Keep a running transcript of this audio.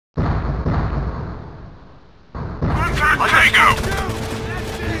Tango!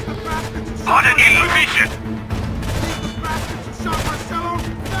 Pardon, in position!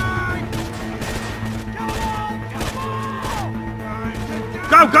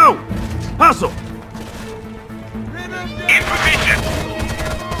 Go, go! Hustle! In position!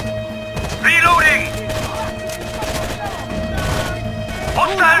 Reloading!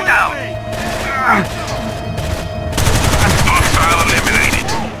 Hostile down! Hostile eliminated!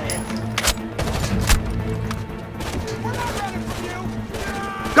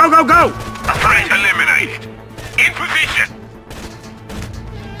 Go, go, go! A threat eliminated! In position!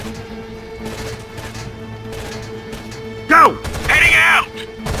 Go! Heading out!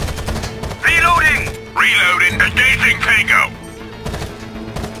 Reloading! Reloading! Engaging Tango!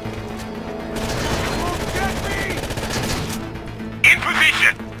 In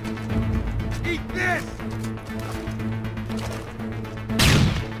position! Eat this!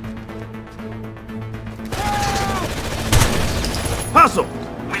 Hustle!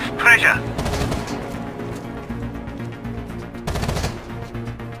 With pressure!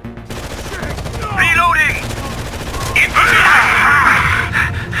 Reloading! In position!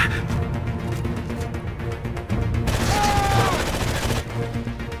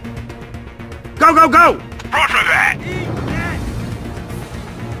 Go, go, go! Roger that!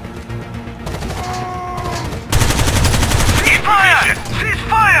 Cease fire! Cease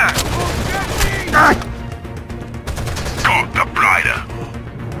fire! Got the blighter!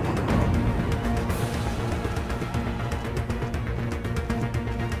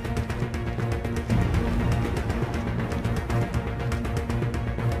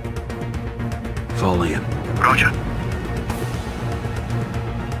 Fall in. Roger.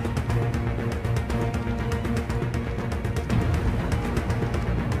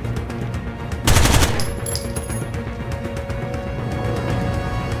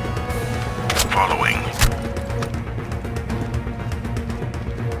 Following.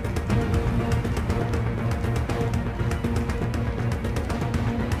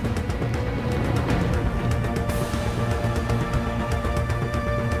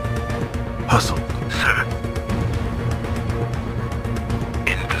 Hustle. Sir.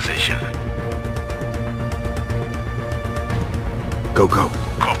 In position. Go, go.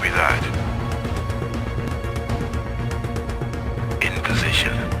 Copy that. In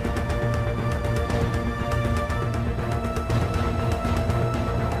position.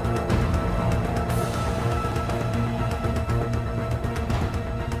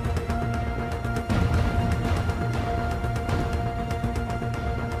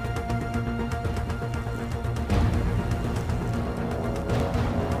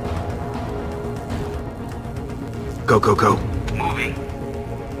 Go, go, go. Moving.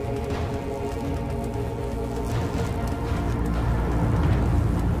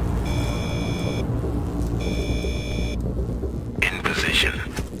 In position.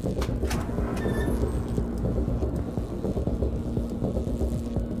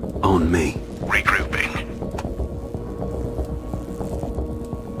 On me. Regrouping.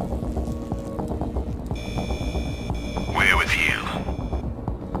 We're with you.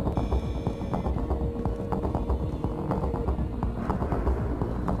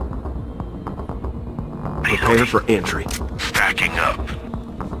 Prepare for entry. Stacking up.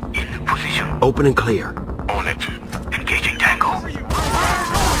 In position. Open and clear. On it. Engaging Tango. You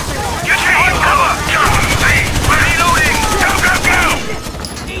take cover! We're reloading! Go, go, go!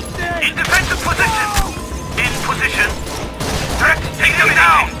 In defensive position. In position. Threat, take them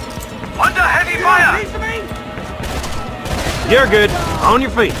down! Under heavy fire! You're good. On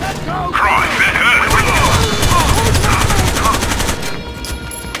your feet. Christ, that hurt!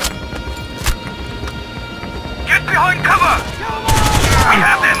 Get behind cover! We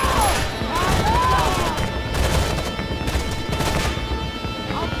have them!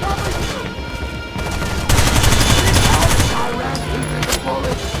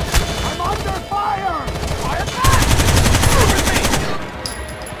 I'm under fire! Fire back! With me!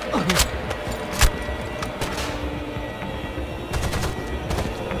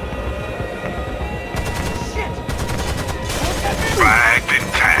 Shit! Look at me! Fragged and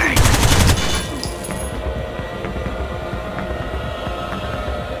tagged.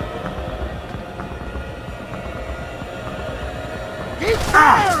 Keep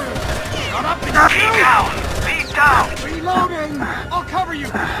firing! Shut up and Lead down! Lead down! Reloading! I'll cover you!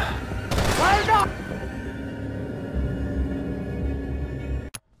 Fire up!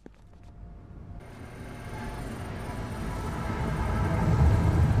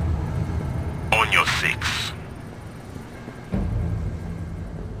 On your six.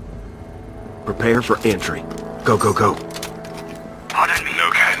 Prepare for entry. Go, go, go. Pardon me.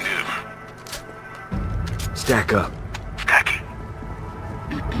 No can do. Stack up.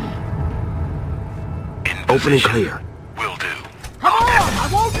 Open and position. clear. Will do. Come on! I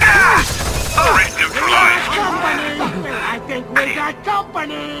won't Threat neutralized. company! I think we got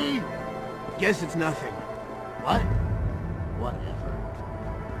company! Guess it's nothing. What? Whatever.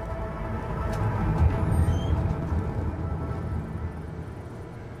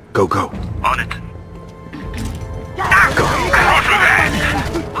 Go, go. On it. Roger that.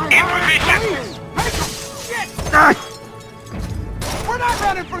 In position. We're not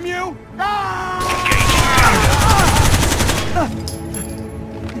running from you!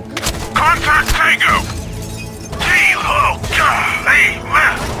 Contact Tango. T-Ho. Hey,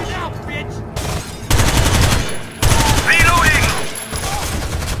 man. Get out, bitch! Reloading.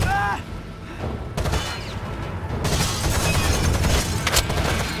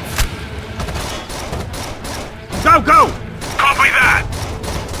 Go, go! Copy that.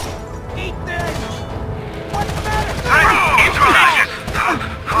 Eat this! What's the matter? Interrogation.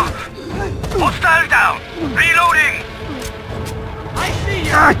 Hostile down. Reloading. I see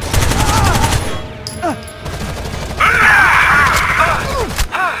you!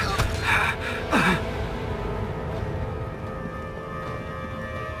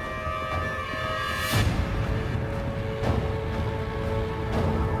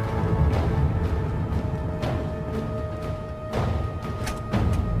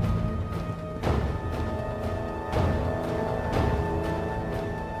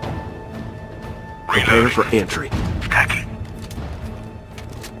 Prepare for entry. Stacking.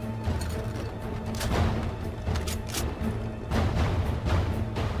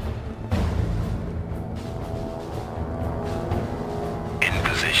 In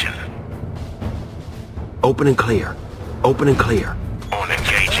position. Open and clear. Open and clear. On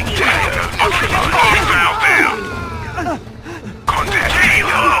engaging Tango. Oxygen valve down. Contact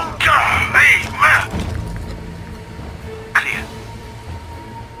T-Ho. Hey, man. Clear.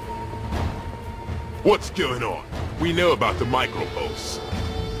 What's going on? We know about the microposts.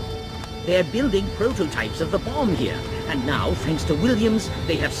 They're building prototypes of the bomb here, and now, thanks to Williams,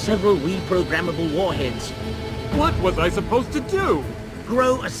 they have several reprogrammable warheads. What was I supposed to do?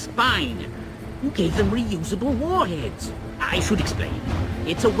 Grow a spine. You gave them reusable warheads. I should explain.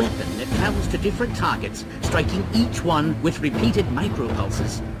 It's a weapon that travels to different targets, striking each one with repeated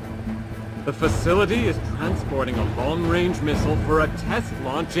micropulses. The facility is transporting a long-range missile for a test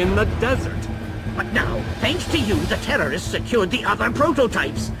launch in the desert. But now, thanks to you, the terrorists secured the other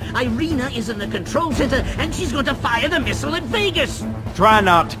prototypes. Irina is in the control center, and she's going to fire the missile at Vegas. Try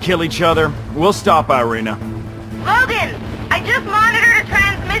not to kill each other. We'll stop Irina. Logan, I just monitored a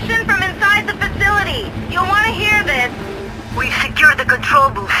transmission from inside the facility. You'll want to hear this. We secured the control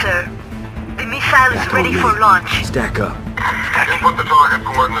booth, sir. The missile is ready for launch. Stack up. Input the target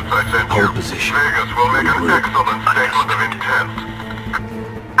coordinates I sent you. Hold position. Vegas will make an excellent statement of intent.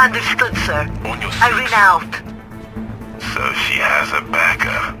 Understood, sir. On your Irina six. out. So she has a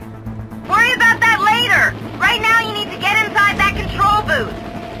backup. Worry about that later. Right now you need to get inside that control booth.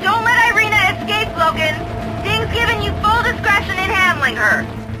 Don't let Irina escape, Logan. Ding's given you full discretion in handling her.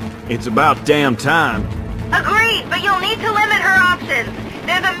 It's about damn time. Agreed, but you'll need to limit her options.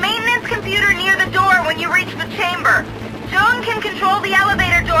 There's a maintenance computer near the door when you reach the chamber. Joan can control the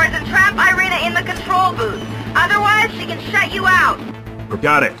elevator doors and trap Irina in the control booth. Otherwise, she can shut you out.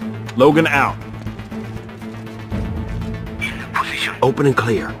 Got it. Logan out. In position. Open and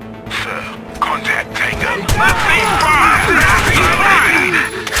clear. Sir, contact Tango. Let's see fire!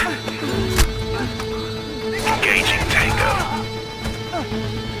 Engaging Tango.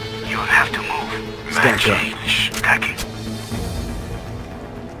 You'll have to move. Map Stack up. change. Stacking.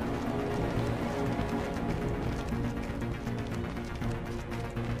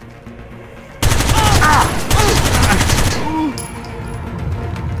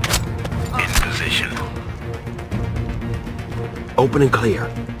 In position. Open and clear.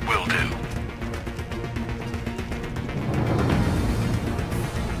 Will do.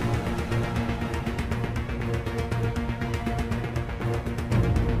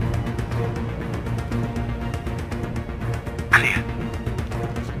 Clear.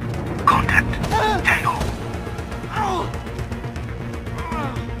 Contact. Tango.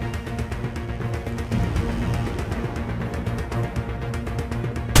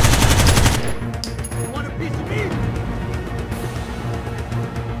 Want a piece of me?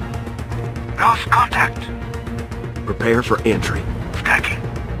 Lost contact. Prepare for entry. Stacking.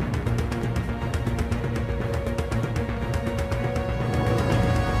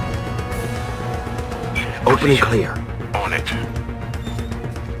 Open and clear. On it.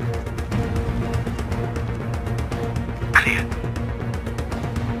 Clear.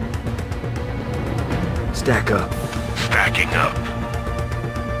 Stack up. Stacking up.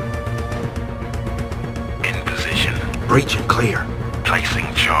 Breach and clear.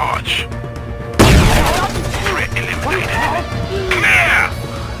 Placing charge. Threat eliminated. Clear!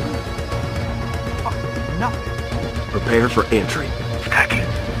 Prepare for entry. Stacking.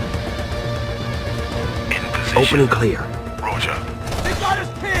 In position. Open and clear. Roger. They got us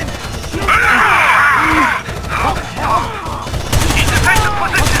pinned! In defensive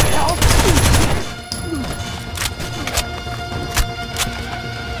position.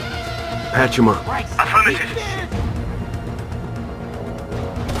 Patch him up. Affirmative.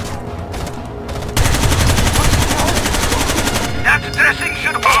 That dressing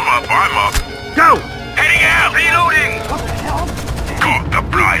should... I'm up. Go! Heading out! Reloading! Got the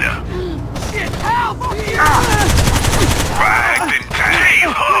blighter. Shit, help! Bagged and tagged.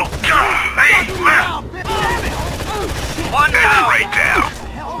 Oh, God! Hey, man! One down. Right down.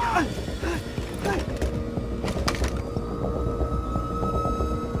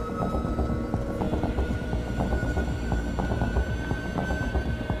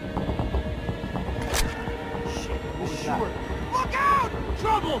 Look out!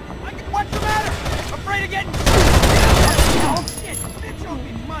 Trouble! What's the matter? Afraid of getting... Oh, shit! Bitch owes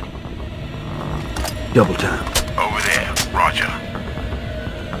me money! Double time. Over there. Roger.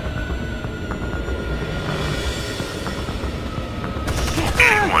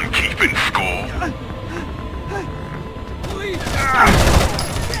 Anyone keeping score? Please!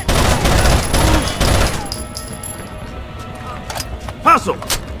 Hustle!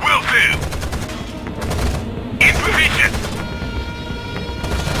 Will do. In position.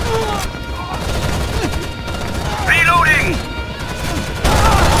 Reloading.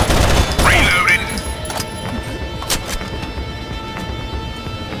 Reloading.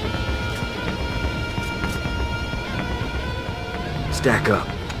 Stack up.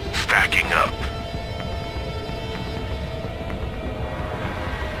 Stacking up.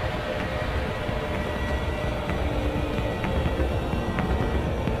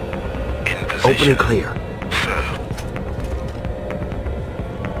 In position. Open and clear. Sir.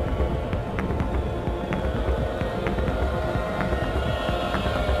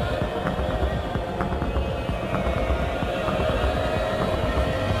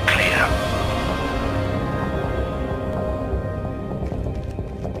 Clear.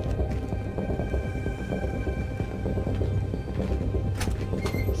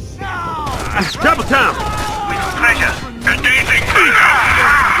 Double time! With pressure. Engaging.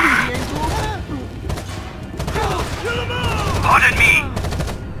 Pardon me.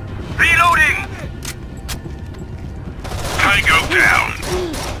 Reloading. Tango down.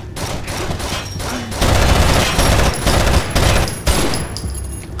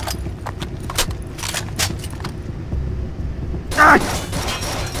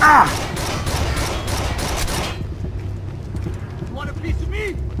 You want a piece of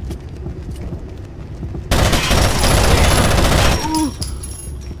me?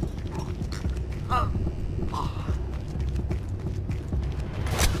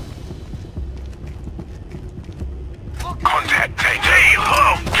 Contact tank. Hey,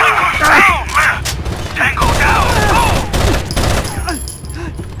 oh, Tango down.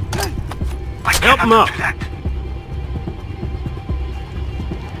 I Help him cannot up. do that.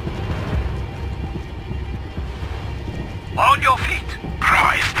 On your feet.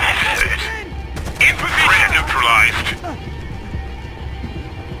 Christ, that's it. In position. Neutralized.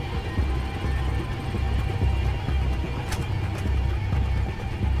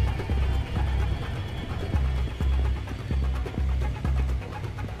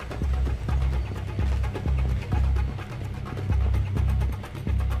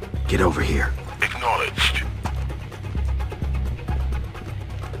 Get over here. Acknowledged.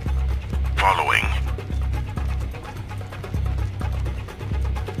 Following.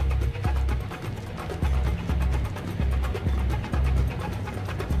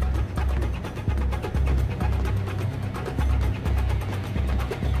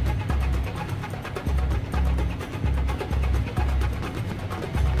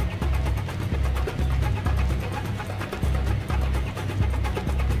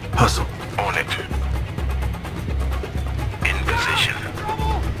 Hustle. On it. In position.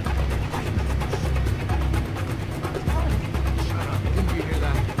 Didn't you hear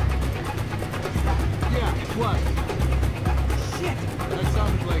that? Yeah, what? Shit! That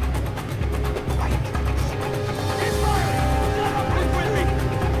sounded like... Right. He's firing! Shut up! He's with me!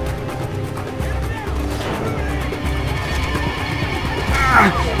 Get him down!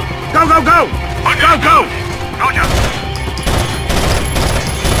 Go, go, go! Go, go!